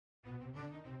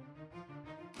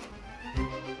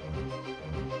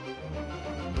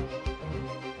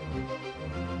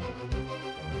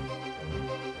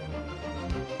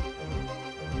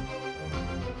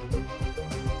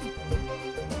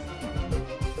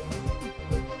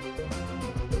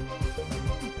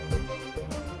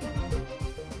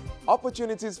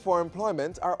Opportunities for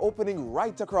employment are opening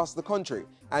right across the country,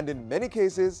 and in many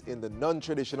cases in the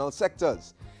non-traditional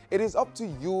sectors. It is up to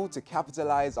you to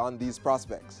capitalize on these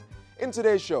prospects. In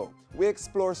today's show, we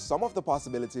explore some of the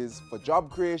possibilities for job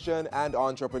creation and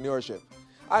entrepreneurship.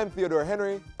 I'm Theodore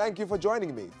Henry. Thank you for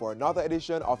joining me for another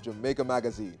edition of Jamaica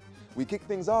Magazine. We kick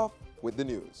things off with the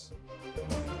news.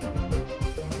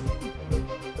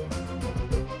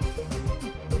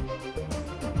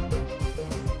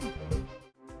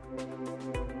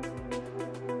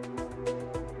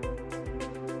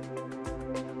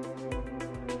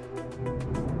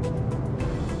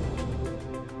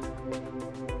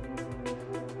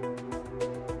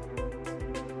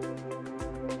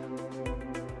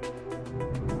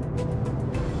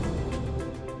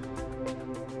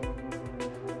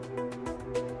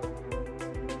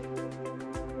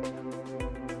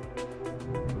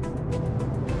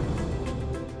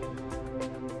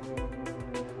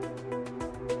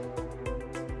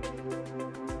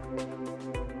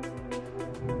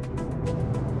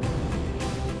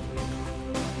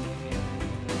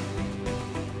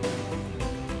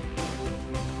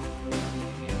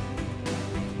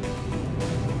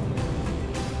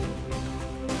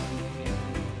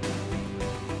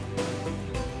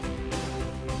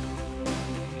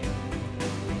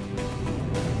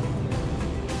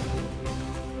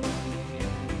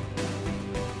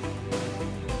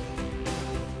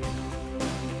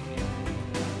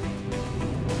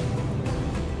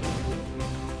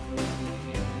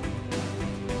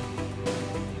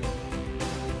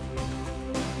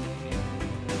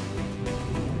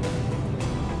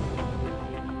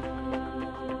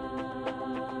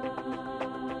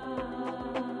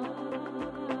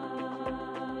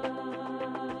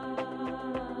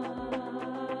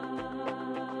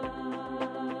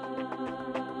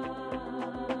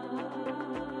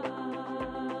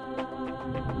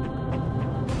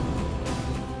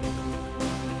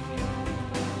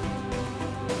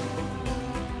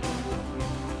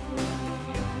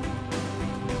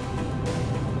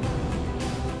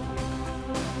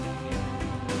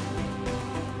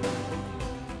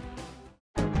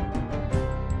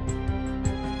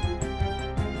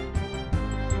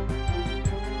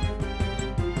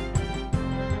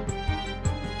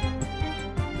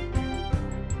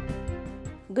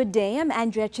 Good day, I'm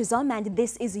Andrea Chisholm and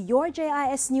this is your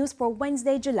JIS News for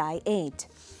Wednesday, July 8.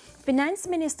 Finance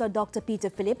Minister Dr.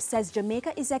 Peter Phillips says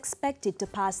Jamaica is expected to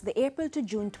pass the April to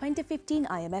June 2015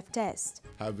 IMF test.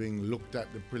 Having looked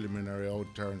at the preliminary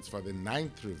outturns for the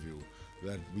 9th review,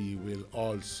 that we will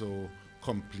also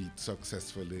complete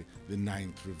successfully the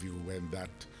 9th review when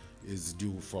that is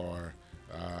due for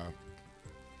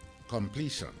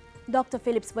completion. Dr.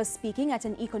 Phillips was speaking at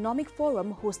an economic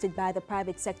forum hosted by the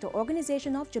Private Sector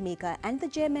Organization of Jamaica and the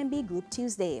JMMB Group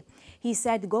Tuesday. He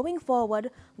said going forward,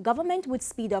 government would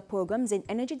speed up programs in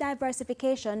energy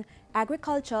diversification,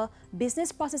 agriculture,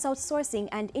 business process outsourcing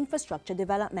and infrastructure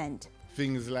development.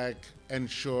 Things like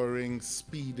ensuring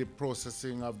speedy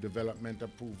processing of development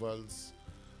approvals,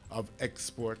 of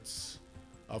exports,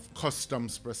 of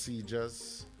customs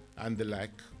procedures and the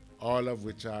like, all of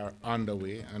which are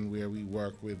underway and where we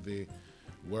work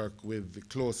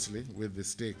closely with the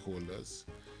stakeholders.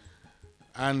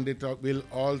 And it will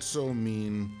also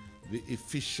mean the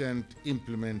efficient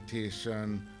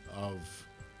implementation of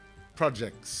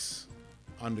projects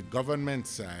on the government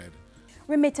side.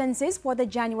 Remittances for the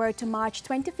January to March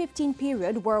 2015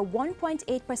 period were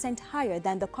 1.8% higher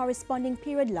than the corresponding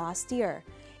period last year.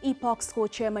 EPOC's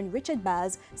co-chairman Richard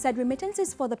Baz said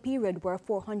remittances for the period were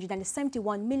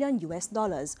 $471 million.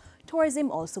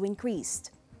 Tourism also increased.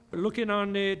 Looking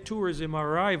on the tourism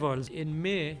arrivals, in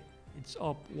May, it's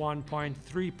up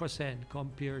 1.3%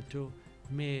 compared to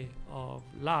May of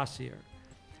last year.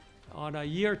 On a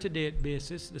year-to-date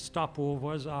basis, the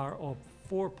stopovers are up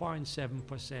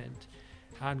 4.7%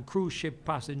 and cruise ship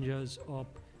passengers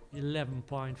up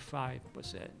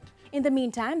 11.5%. In the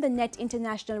meantime, the net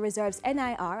international reserves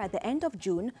NIR at the end of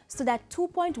June stood at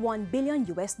 $2.1 billion,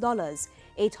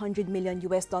 $800 million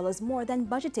more than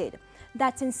budgeted.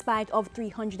 That's in spite of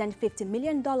 $350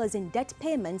 million in debt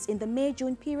payments in the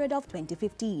May-June period of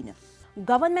 2015.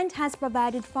 Government has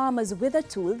provided farmers with a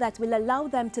tool that will allow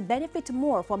them to benefit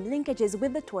more from linkages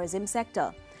with the tourism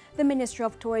sector. The Ministry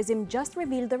of Tourism just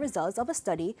revealed the results of a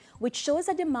study which shows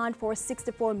a demand for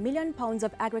 64 million pounds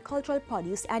of agricultural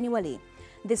produce annually.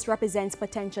 This represents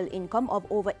potential income of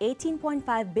over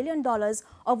 $18.5 billion,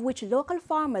 of which local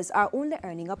farmers are only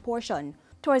earning a portion.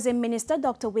 Tourism Minister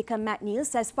Dr. Wickham McNeil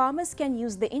says farmers can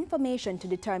use the information to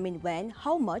determine when,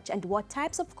 how much, and what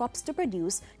types of crops to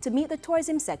produce to meet the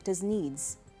tourism sector's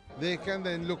needs. they can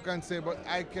then look and say, but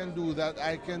I can do that,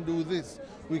 I can do this.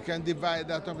 We can divide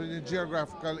that up into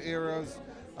geographical areas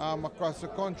across the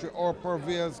country. Or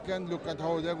purveyors can look at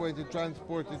how they're going to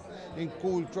transport it in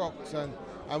cool trucks, and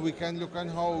we can look at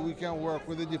how we can work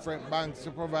with the different banks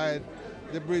to provide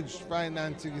the bridge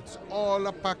financing. It's all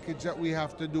a package that we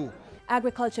have to do.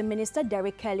 Agriculture Minister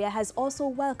Derek Kelly has also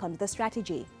welcomed the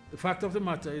strategy. The fact of the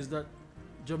matter is that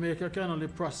Jamaica can only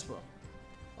prosper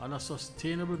on a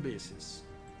sustainable basis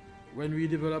when we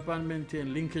develop and maintain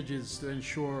linkages to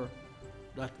ensure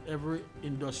that every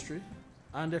industry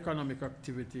and economic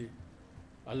activity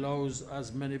allows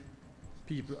as many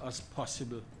people as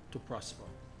possible to prosper.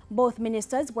 Both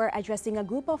ministers were addressing a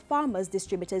group of farmers,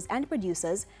 distributors and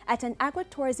producers at an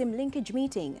agro-tourism linkage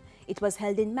meeting. It was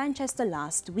held in Manchester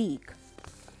last week.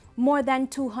 More than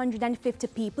 250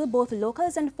 people, both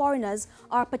locals and foreigners,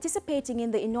 are participating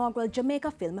in the inaugural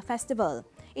Jamaica Film Festival.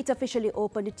 It officially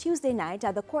opened Tuesday night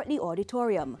at the Courtney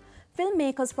Auditorium.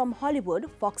 Filmmakers from Hollywood,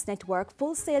 Fox Network,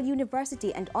 Full Sail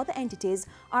University and other entities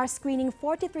are screening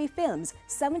 43 films,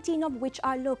 17 of which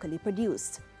are locally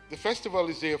produced. The festival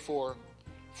is therefore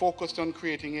focused on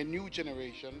creating a new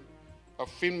generation of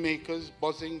filmmakers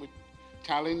buzzing with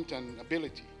talent and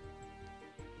ability.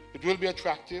 It will be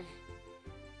attractive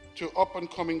to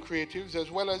up-and-coming creatives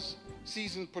as well as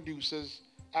seasoned producers,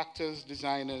 actors,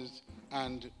 designers,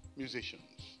 and musicians.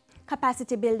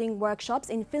 Capacity building workshops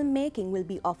in filmmaking will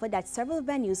be offered at several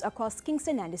venues across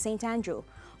Kingston and St. Andrew.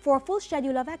 For a full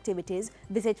schedule of activities,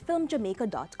 visit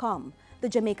filmjamaica.com. The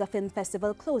Jamaica Film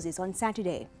Festival closes on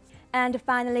Saturday. And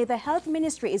finally, the Health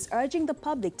Ministry is urging the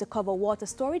public to cover water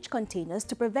storage containers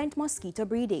to prevent mosquito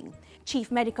breeding.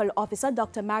 Chief Medical Officer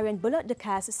Dr. Marion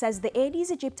Bullock-Ducasse says the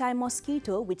Aedes aegypti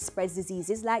mosquito, which spreads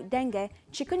diseases like dengue,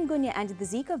 chikungunya and the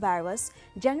Zika virus,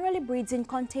 generally breeds in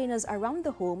containers around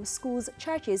the home, schools,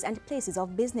 churches and places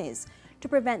of business. To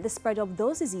prevent the spread of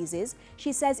those diseases,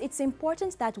 she says it's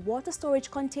important that water storage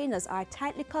containers are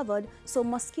tightly covered so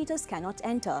mosquitoes cannot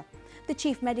enter. The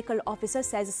Chief Medical Officer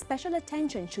says special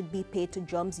attention should be paid to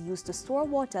drums used to store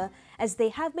water, as they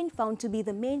have been found to be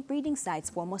the main breeding sites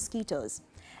for mosquitoes.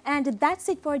 And that's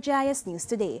it for GIS News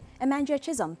today. Amanda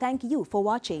Chisholm, thank you for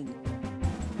watching.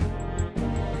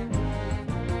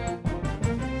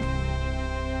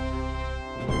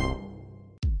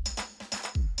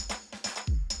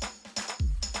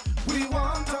 We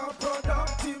want a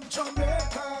productive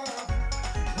Jamaica.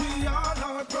 We are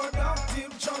not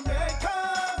productive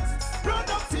Jamaicans.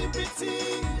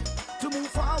 Productivity to move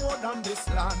forward on this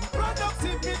land.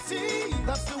 Productivity,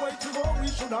 that's the way to go, we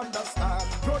should understand.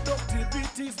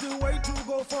 Productivity is the way to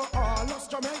go for all us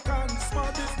Jamaicans. Small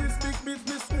business, big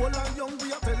business, old and young,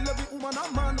 we are tell every woman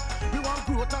and man. We want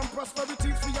growth and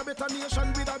prosperity for a better nation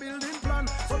with a building plan.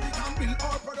 So we can build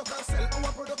our product and sell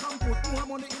our product and put more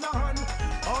money in our hand.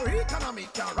 Our economy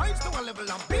can rise to a level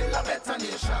and build a better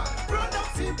nation.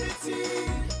 Productivity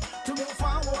to move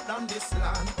forward on this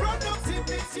land.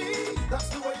 Productivity, that's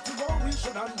the way to go, we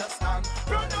should understand.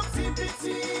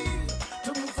 Productivity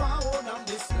to move forward on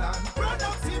this land.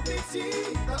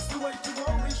 Productivity, that's the way to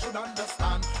go, we should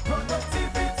understand.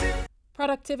 Productivity.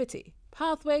 Productivity,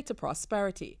 pathway to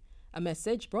prosperity. A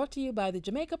message brought to you by the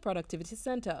Jamaica Productivity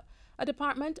Center, a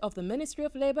department of the Ministry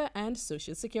of Labor and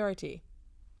Social Security.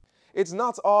 It's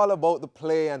not all about the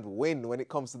play and win when it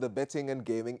comes to the betting and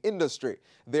gaming industry.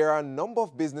 There are a number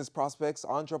of business prospects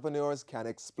entrepreneurs can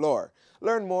explore.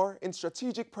 Learn more in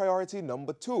strategic priority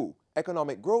number 2,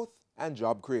 economic growth and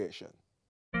job creation.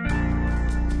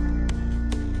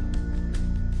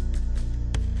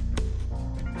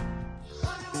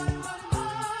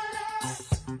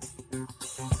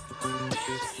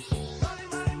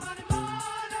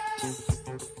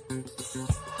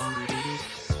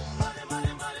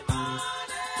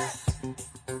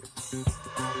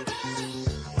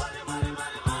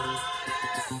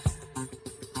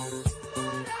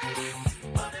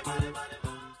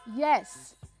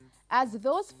 Yes, as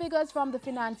those figures from the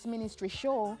Finance Ministry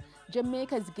show,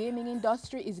 Jamaica's gaming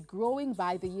industry is growing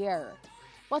by the year.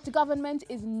 But the government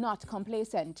is not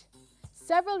complacent.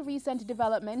 Several recent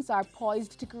developments are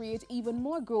poised to create even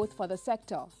more growth for the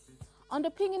sector.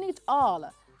 Underpinning it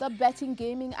all, the Betting,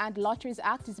 Gaming and Lotteries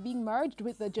Act is being merged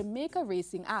with the Jamaica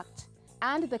Racing Act.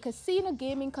 And the Casino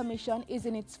Gaming Commission is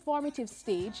in its formative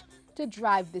stage to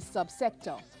drive this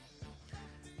subsector.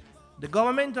 The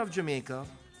government of Jamaica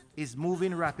is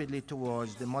moving rapidly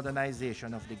towards the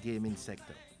modernization of the gaming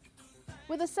sector.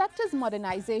 With the sector's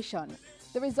modernization,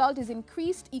 the result is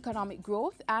increased economic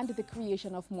growth and the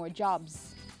creation of more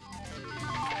jobs.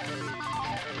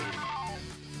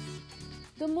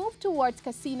 The move towards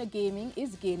casino gaming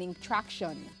is gaining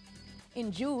traction.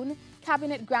 In June,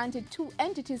 Cabinet granted 2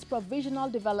 entities provisional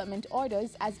development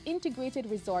orders as integrated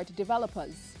resort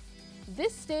developers.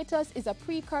 This status is a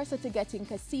precursor to getting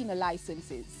casino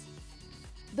licenses.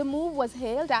 The move was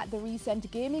hailed at the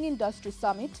recent Gaming Industry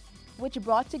Summit, which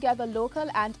brought together local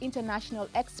and international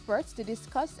experts to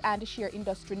discuss and share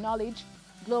industry knowledge,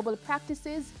 global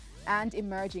practices, and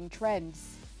emerging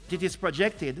trends. It is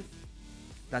projected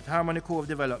that Harmony Cove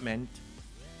Development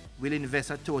will invest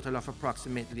a total of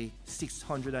approximately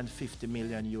 $650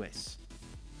 million US,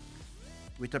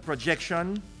 with a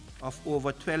projection of over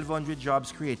 1,200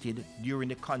 jobs created during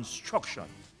the construction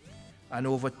and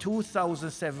over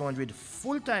 2,700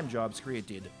 full-time jobs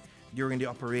created during the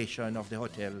operation of the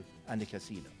hotel and the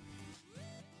casino.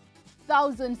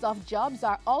 Thousands of jobs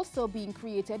are also being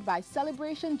created by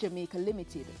Celebration Jamaica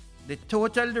Limited. The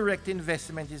total direct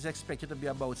investment is expected to be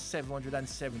about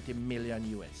 $770 million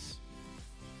US,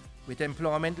 with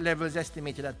employment levels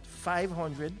estimated at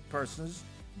 500 persons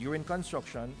during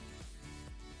construction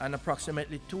and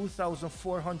approximately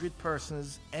 2,400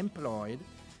 persons employed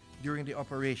during the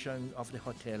operation of the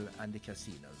hotel and the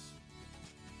casinos.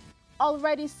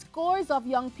 Already scores of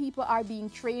young people are being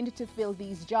trained to fill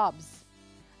these jobs.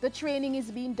 The training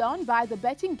is being done by the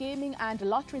Betting, Gaming and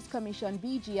Lotteries Commission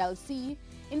BGLC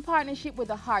in partnership with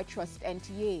the Heart Trust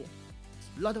NTA.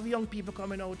 A lot of young people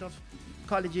coming out of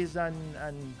colleges and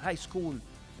high school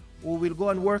who will go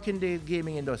and work in the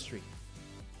gaming industry.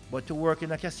 But to work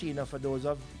in a casino, for those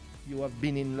of you who have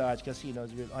been in large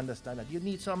casinos, will understand that you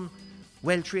need some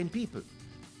well-trained people.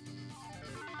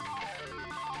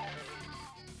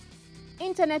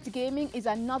 Internet gaming is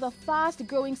another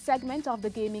fast-growing segment of the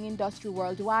gaming industry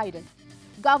worldwide.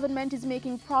 Government is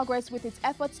making progress with its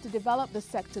efforts to develop the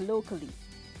sector locally.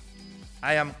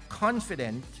 I am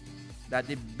confident that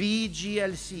the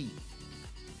BGLC,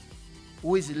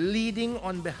 who is leading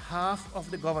on behalf of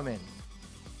the government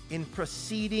in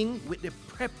proceeding with the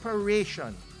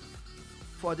preparation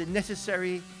for the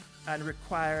necessary and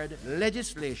required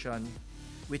legislation,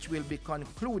 which will be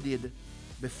concluded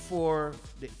before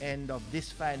the end of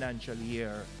this financial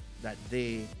year, that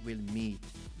they will meet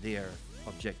their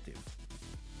objective.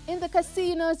 In the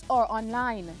casinos or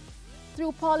online,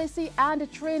 through policy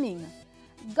and training,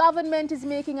 government is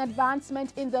making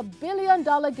advancement in the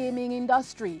billion-dollar gaming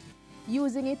industry,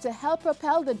 using it to help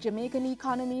propel the Jamaican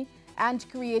economy and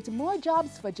create more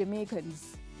jobs for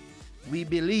Jamaicans. We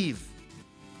believe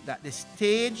that the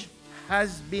stage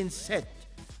has been set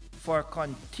for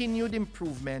continued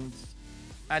improvements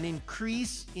and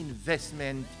increased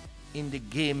investment in the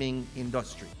gaming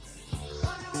industry.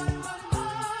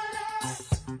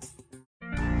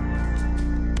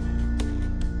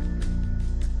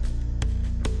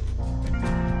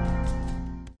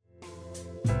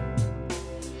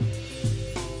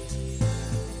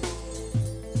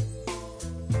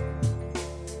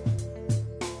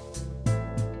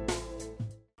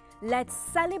 Let's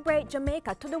celebrate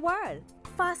Jamaica to the world.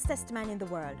 Fastest man in the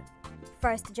world.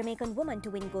 First Jamaican woman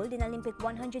to win gold in Olympic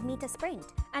 100-meter sprint.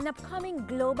 An upcoming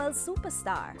global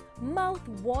superstar.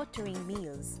 Mouth-watering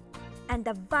meals. And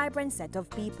a vibrant set of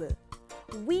people.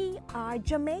 We are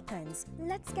Jamaicans.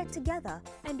 Let's get together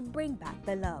and bring back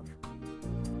the love.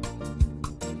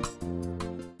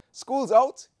 School's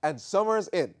out and summer's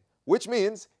in, which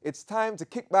means it's time to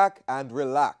kick back and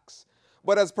relax.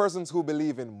 But as persons who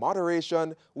believe in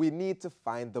moderation, we need to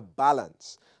find the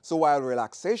balance. So while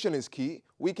relaxation is key,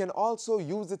 we can also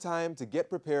use the time to get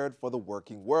prepared for the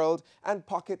working world and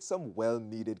pocket some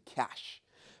well-needed cash.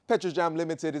 Petrojam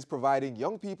Limited is providing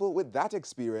young people with that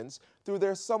experience through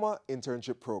their summer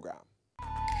internship program.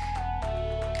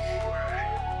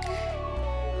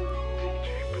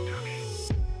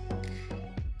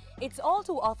 It's all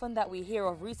too often that we hear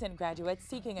of recent graduates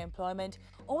seeking employment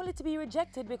only to be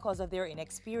rejected because of their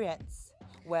inexperience.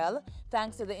 Well,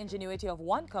 thanks to the ingenuity of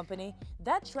one company,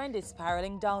 that trend is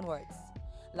spiraling downwards.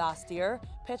 Last year,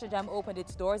 Petrojam opened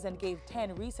its doors and gave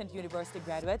 10 recent university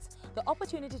graduates the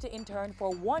opportunity to intern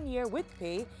for 1 year with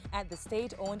pay at the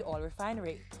state-owned oil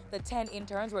refinery. The 10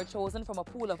 interns were chosen from a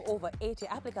pool of over 80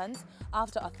 applicants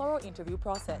after a thorough interview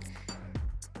process.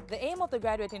 The aim of the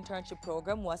graduate internship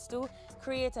program was to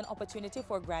create an opportunity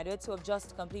for graduates who have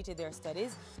just completed their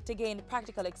studies to gain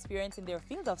practical experience in their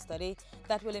field of study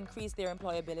that will increase their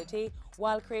employability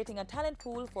while creating a talent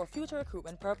pool for future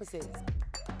recruitment purposes.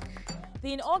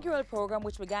 The inaugural program,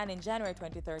 which began in January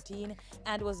 2013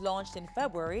 and was launched in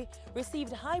February,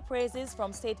 received high praises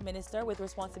from State Minister with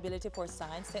responsibility for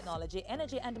Science, Technology,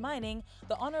 Energy and Mining,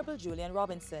 the Honorable Julian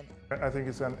Robinson. I think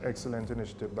it's an excellent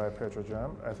initiative by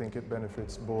Petrojam. I think it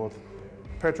benefits both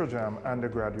Petrojam and the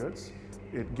graduates.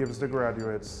 It gives the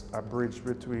graduates a bridge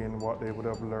between what they would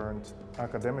have learned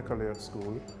academically at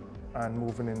school and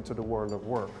moving into the world of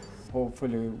work.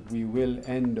 Hopefully we will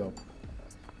end up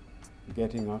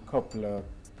getting a couple of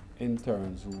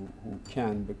interns who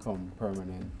can become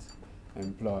permanent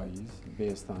employees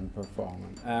based on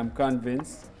performance. I am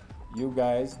convinced you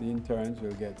guys, the interns,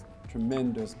 will get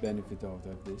tremendous benefit out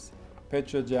of this.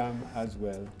 Petrojam as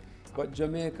well, but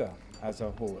Jamaica as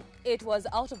a whole. It was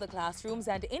out of the classrooms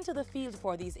and into the field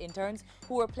for these interns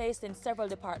who were placed in several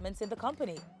departments in the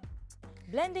company.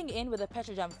 Blending in with the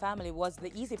Petrojam family was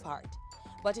the easy part,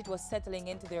 but it was settling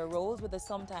into their roles with the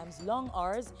sometimes long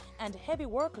hours and heavy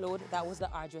workload that was the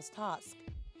arduous task.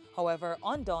 However,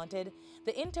 undaunted,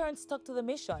 the interns stuck to the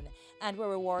mission and were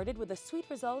rewarded with the sweet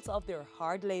results of their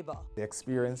hard labor. The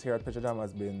experience here at Petrojam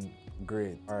has been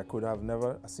great. I could have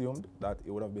never assumed that it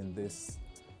would have been this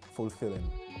fulfilling.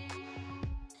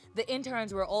 The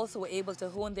interns were also able to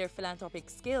hone their philanthropic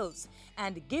skills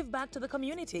and give back to the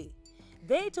community.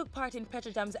 They took part in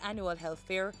Petrojam's annual health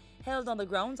fair held on the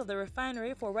grounds of the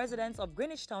refinery for residents of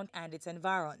Greenwich Town and its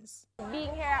environs.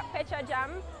 Being here at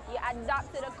Petrojam, you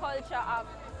adapt to the culture of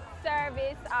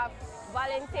service, of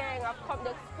volunteering, of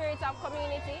the spirit of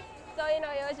community. So, it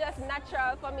was just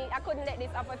natural for me. I couldn't let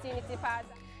this opportunity pass.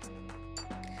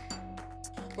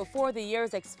 Before the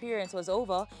year's experience was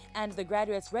over and the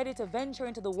graduates ready to venture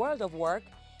into the world of work,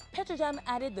 Petrojam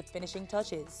added the finishing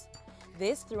touches.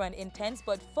 This through an intense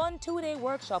but fun 2-day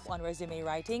workshop on resume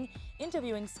writing,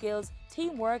 interviewing skills,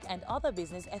 teamwork, and other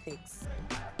business ethics.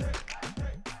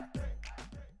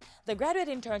 The graduate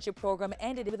internship program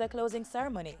ended with a closing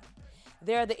ceremony.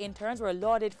 There, the interns were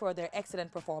lauded for their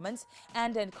excellent performance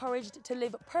and encouraged to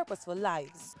live purposeful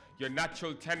lives. Your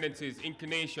natural tendencies,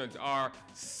 inclinations are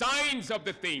signs of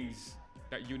the things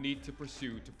that you need to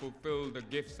pursue to fulfill the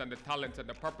gifts and the talents and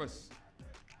the purpose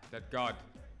that God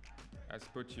has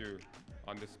put you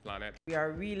on this planet. We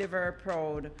are really very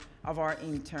proud of our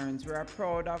interns. We are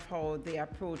proud of how they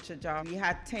approach the job. We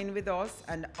had 10 with us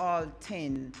and all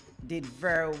 10 did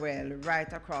very well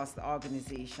right across the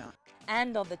organization.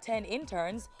 And of the 10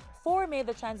 interns, 4 made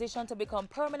the transition to become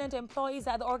permanent employees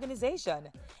at the organization.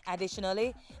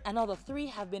 Additionally, another 3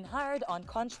 have been hired on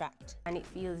contract. And it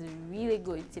feels really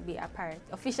good to be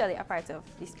officially a part of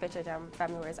this Petrojam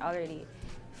family where it's already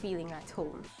feeling at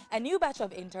home. A new batch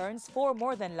of interns, 4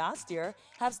 more than last year,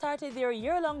 have started their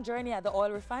year-long journey at the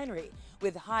oil refinery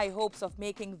with high hopes of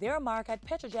making their mark at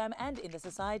Petrojam and in the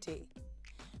society.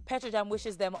 Petrojam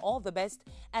wishes them all the best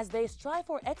as they strive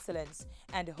for excellence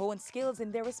and hone skills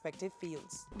in their respective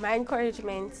fields. My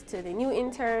encouragement to the new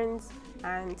interns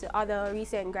and to other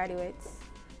recent graduates,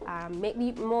 make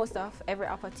the most of every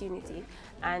opportunity,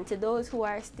 and to those who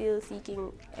are still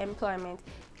seeking employment,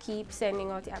 keep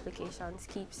sending out the applications,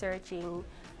 keep searching,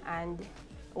 and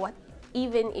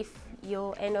even if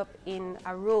you end up in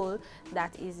a role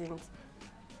that isn't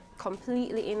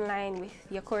completely in line with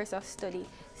your course of study,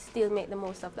 still make the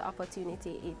most of the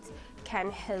opportunity. It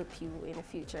can help you in the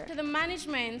future. To the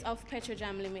management of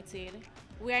Petrojam Limited,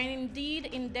 we are indeed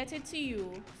indebted to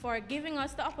you for giving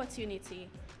us the opportunity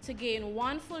to gain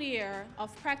 1 full year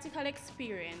of practical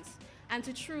experience and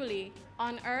to truly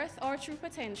unearth our true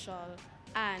potential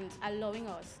and allowing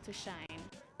us to shine.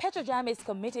 Petrojam is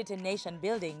committed to nation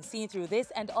building seen through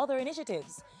this and other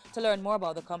initiatives. To learn more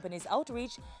about the company's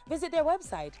outreach, visit their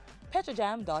website,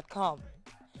 petrojam.com.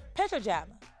 Petrojam,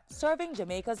 serving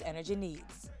Jamaica's energy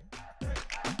needs.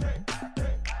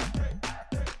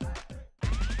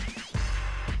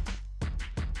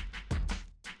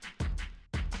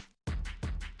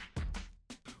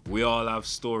 We all have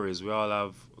stories, we all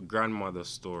have grandmother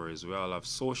stories, we all have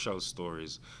social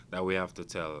stories that we have to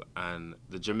tell, and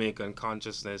the Jamaican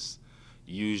consciousness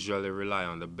usually rely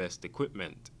on the best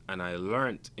equipment. And I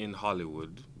learned in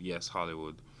Hollywood, yes,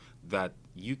 Hollywood, that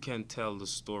you can tell the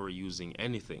story using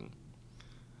anything.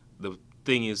 The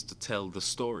thing is to tell the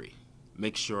story.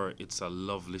 Make sure it's a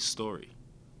lovely story.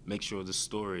 Make sure the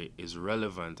story is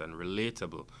relevant and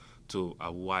relatable to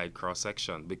a wide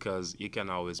cross-section, because you can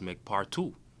always make part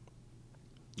 2.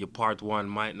 Your part 1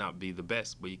 might not be the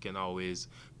best, but you can always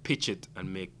pitch it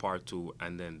and make part 2,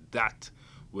 and then that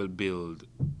will build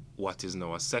what is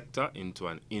now a sector into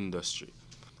an industry.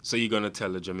 So you're going to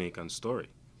tell a Jamaican story,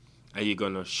 and you're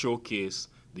going to showcase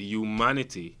the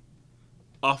humanity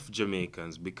of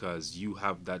Jamaicans, because you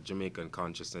have that Jamaican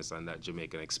consciousness and that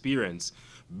Jamaican experience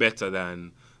better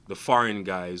than the foreign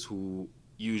guys who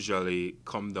usually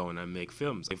come down and make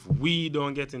films. If we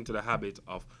don't get into the habit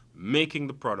of making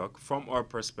the product from our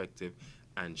perspective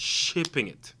and shipping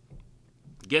it,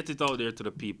 Get it out there to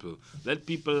the people. Let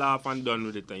people laugh and done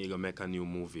with it, and you're going to make a new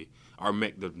movie. Or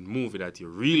make the movie that you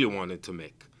really wanted to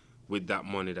make with that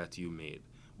money that you made.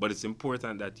 But it's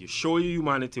important that you show your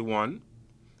humanity, one,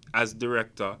 as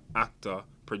director, actor,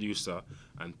 producer,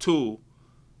 and two,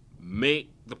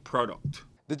 make the product.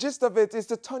 The gist of it is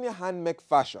to turn your hand make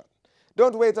fashion.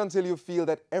 Don't wait until you feel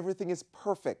that everything is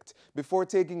perfect before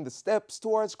taking the steps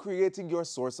towards creating your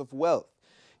source of wealth.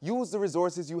 Use the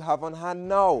resources you have on hand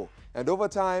now, and over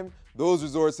time, those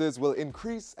resources will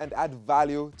increase and add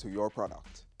value to your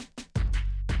product.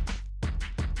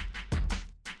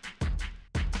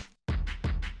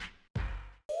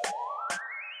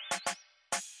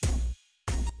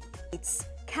 It's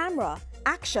camera,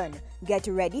 action. Get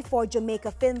ready for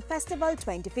Jamaica Film Festival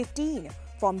 2015.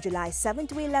 From July 7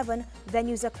 to 11,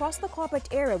 venues across the corporate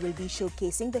area will be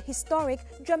showcasing the historic,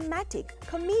 dramatic,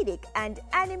 comedic, and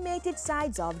animated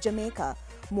sides of Jamaica.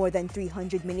 More than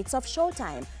 300 minutes of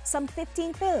showtime, some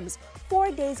 15 films,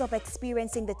 4 days of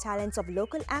experiencing the talents of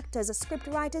local actors,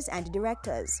 scriptwriters, and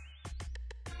directors.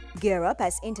 Gear up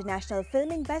as international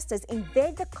film investors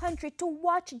invade the country to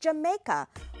watch Jamaica.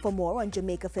 For more on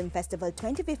Jamaica Film Festival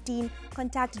 2015,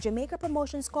 contact Jamaica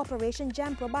Promotions Corporation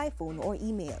JAMPRO by phone or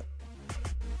email.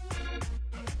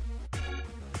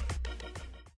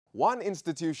 One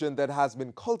institution that has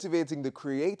been cultivating the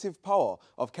creative power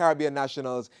of Caribbean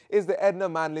nationals is the Edna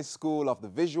Manley School of the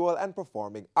Visual and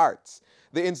Performing Arts.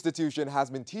 The institution has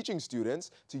been teaching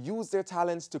students to use their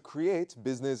talents to create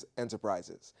business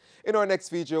enterprises. In our next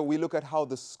feature, we look at how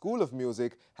the School of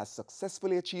Music has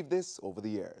successfully achieved this over the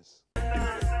years.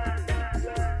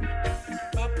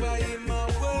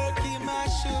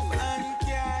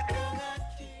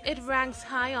 It ranks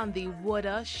high on the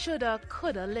woulda, shoulda,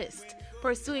 coulda list.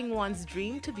 Pursuing one's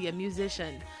dream to be a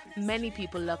musician. Many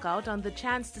people look out on the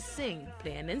chance to sing,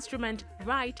 play an instrument,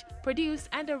 write, produce,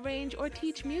 and arrange or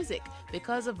teach music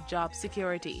because of job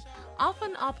security,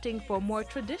 often opting for more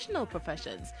traditional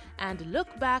professions, and look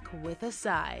back with a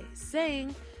sigh,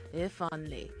 saying, if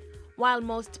only. While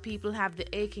most people have the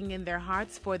aching in their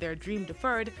hearts for their dream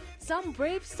deferred, some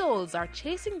brave souls are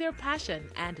chasing their passion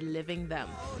and living them.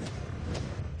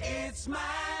 It's my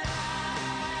life,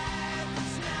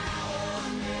 it's now or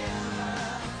never.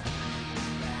 I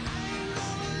ain't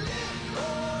gonna live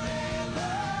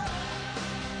forever.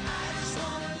 I just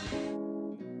wanna.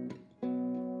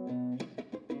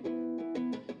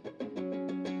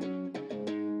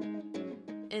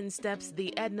 In steps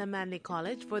the Edna Manley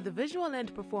College for the Visual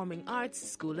and Performing Arts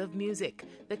School of Music,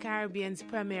 the Caribbean's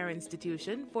premier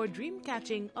institution for dream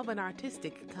catching of an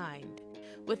artistic kind.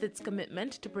 With its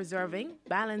commitment to preserving,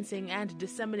 balancing, and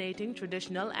disseminating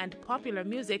traditional and popular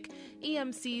music,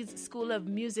 EMC's School of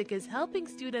Music is helping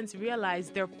students realize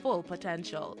their full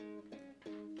potential.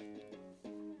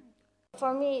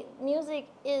 For me, music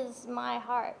is my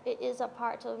heart. It is a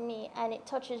part of me, and it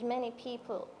touches many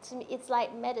people. To me, it's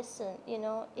like medicine, you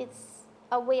know. It's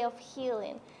a way of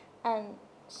healing, and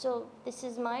so this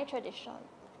is my tradition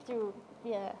through,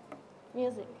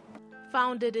 music.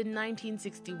 Founded in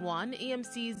 1961,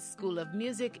 EMC's School of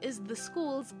Music is the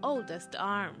school's oldest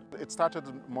arm. It started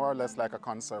more or less like a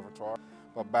conservatoire,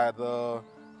 but by the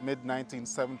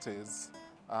mid-1970s,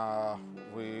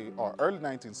 or early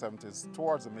 1970s,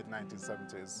 towards the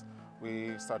mid-1970s,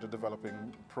 we started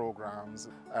developing programs.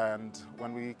 And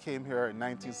when we came here in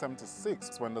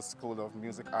 1976, when the School of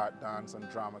Music, Art, Dance and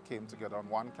Drama came together on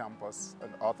one campus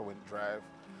at Arthurwind Drive,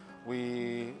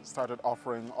 we started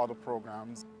offering other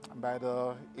programs. And by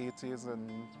the 80s and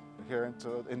here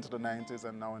into the 90s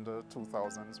and now in the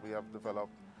 2000s, we have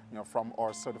developed, from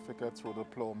our certificate through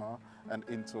diploma and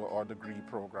into our degree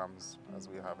programs as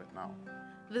we have it now.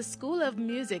 The School of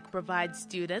Music provides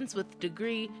students with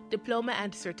degree, diploma,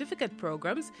 and certificate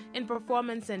programs in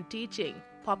performance and teaching,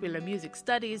 popular music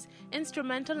studies,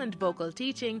 instrumental and vocal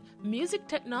teaching, music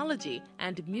technology,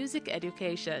 and music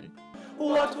education.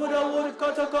 What would a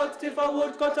woodcutter cut if a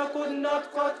woodcutter could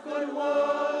not cut good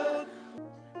wood?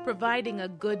 Providing a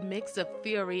good mix of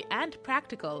theory and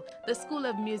practical, the School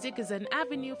of Music is an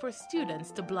avenue for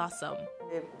students to blossom.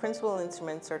 The principal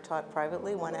instruments are taught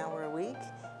privately 1 hour a week,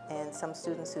 and some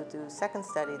students who do second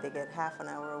study, they get half an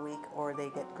hour a week or they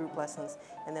get group lessons,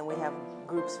 and then we have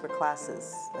groups for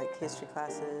classes, like history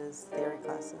classes, theory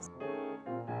classes.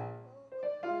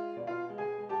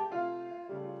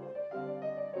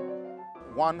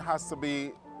 One has to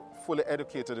be fully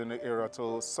educated in the area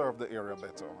to serve the area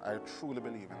better. I truly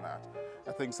believe in that.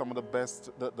 I think some of the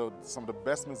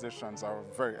best musicians are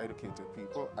very educated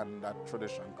people, and that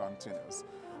tradition continues.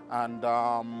 And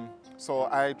so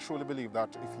I truly believe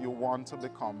that if you want to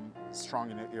become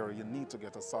strong in the area, you need to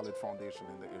get a solid foundation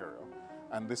in the area.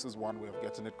 And this is one way of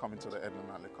getting it coming to the Edmund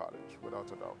Manley College, without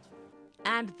a doubt.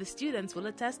 And the students will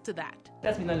attest to that.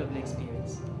 That's been a lovely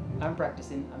experience. I'm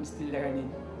practicing, I'm still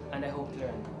learning, and I hope to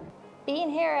learn. Being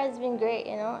here has been great,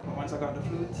 you know. Once I got the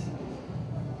flute,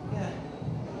 yeah,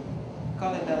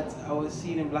 call it that. I was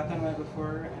seeing in black and white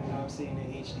before, and now I'm seeing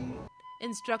in HD.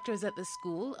 Instructors at the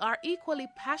school are equally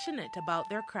passionate about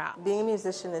their craft. Being a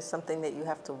musician is something that you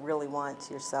have to really want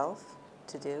yourself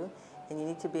to do, and you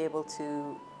need to be able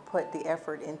to put the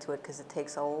effort into it because it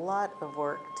takes a lot of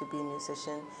work to be a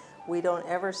musician. We don't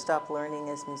ever stop learning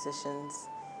as musicians,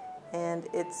 and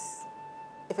if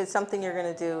it's something you're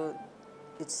going to do,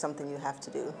 it's something you have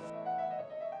to do.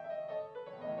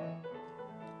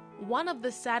 One of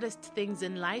the saddest things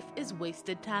in life is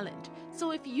wasted talent.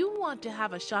 So if you want to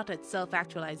have a shot at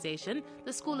self-actualization,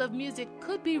 the School of Music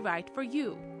could be right for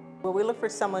you. Well, we look for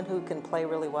someone who can play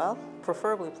really well,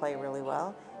 preferably play really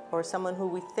well, or someone who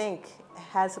we think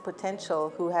has the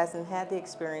potential, who hasn't had the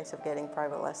experience of getting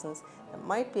private lessons, that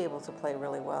might be able to play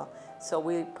really well. So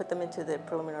we put them into the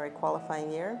preliminary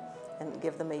qualifying year and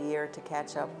give them a year to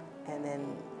catch up, and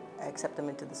then accept them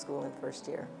into the school in first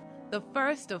year. The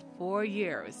first of 4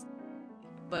 years.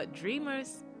 But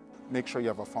dreamers... Make sure you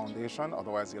have a foundation,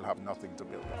 otherwise you'll have nothing to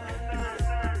build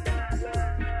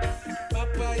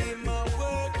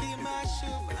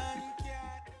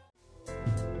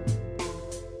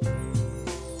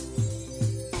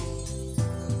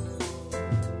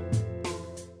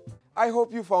I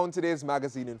hope you found today's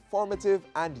magazine informative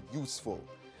and useful.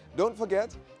 Don't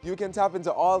forget, you can tap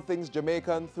into all things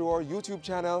Jamaican through our YouTube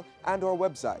channel and our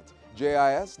website,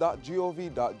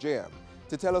 jis.gov.jm.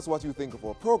 To tell us what you think of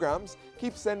our programs,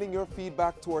 keep sending your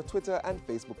feedback to our Twitter and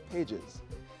Facebook pages.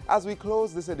 As we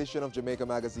close this edition of Jamaica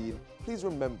Magazine, please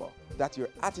remember that your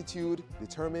attitude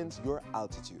determines your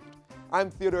altitude. I'm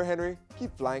Theodore Henry.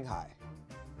 Keep flying high.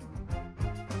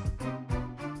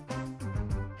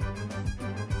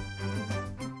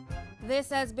 This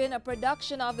has been a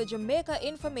production of the Jamaica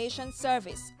Information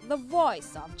Service, the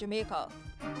voice of Jamaica.